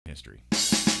history.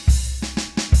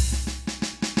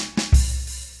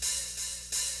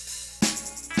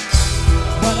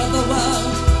 What of the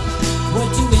world? What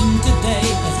you in today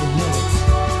as we know it?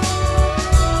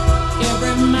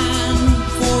 Every man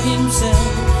for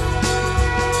himself.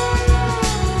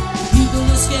 People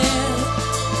are scared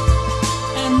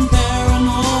and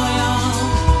paranoia.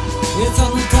 It's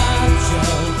on the top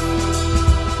shelf.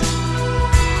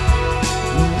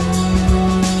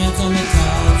 It's on the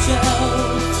top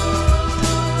shelf.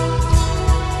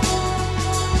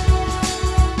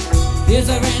 Is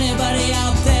there anybody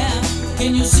out there?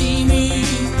 Can you see me?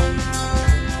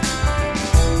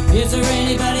 Is there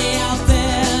anybody out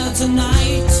there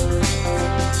tonight?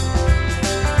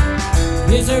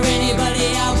 Is there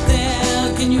anybody out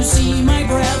there? Can you see my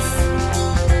breath?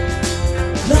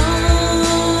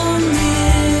 Long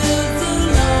live the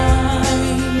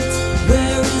light.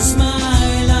 Where is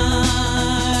my light?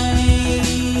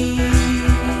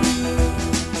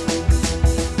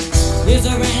 Is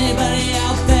there anybody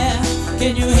out there?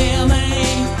 Can you hear me?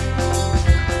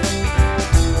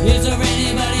 Is there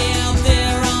anybody out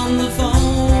there on the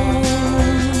phone?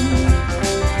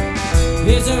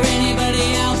 Is there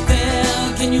anybody out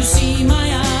there? Can you see my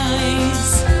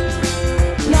eyes?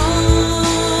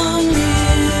 Long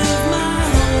live my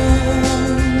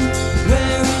home.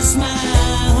 Where is my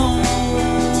home?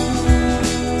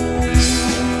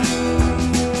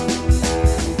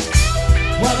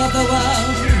 What of the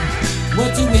world?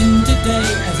 What you in today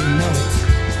as you know it?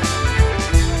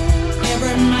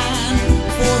 Every man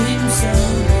for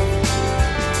himself.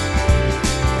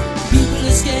 People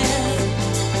are scared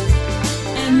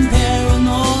and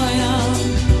paranoia.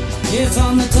 It's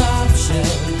on the top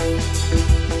shelf.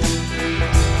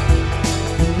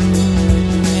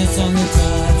 It's on the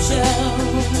top shelf.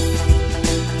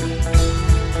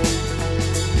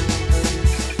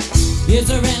 Is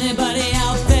there anybody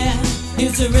out there?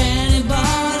 Is there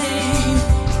anybody?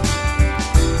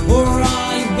 Or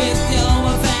are you with your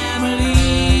family?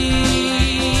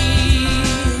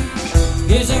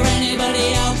 Is there anybody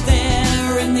out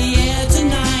there in the air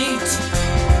tonight?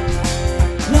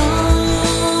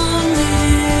 Long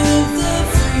live the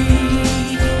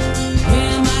free.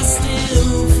 Am I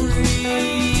still free?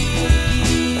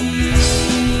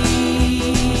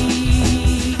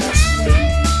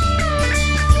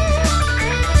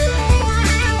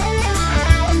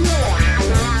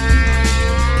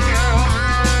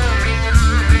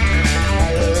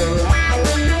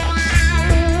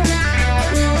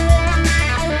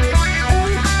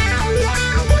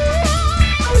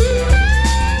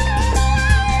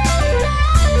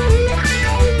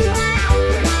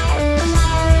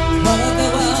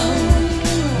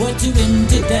 You in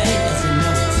today as you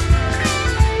know it.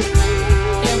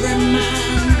 Every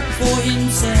man for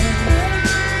himself.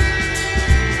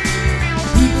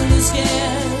 People are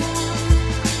scared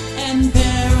and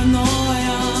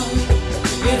paranoia.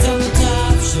 It's on the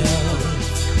top shelf.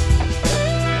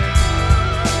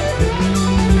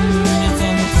 It's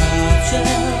on the top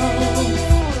shelf.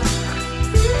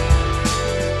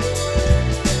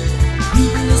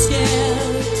 People are scared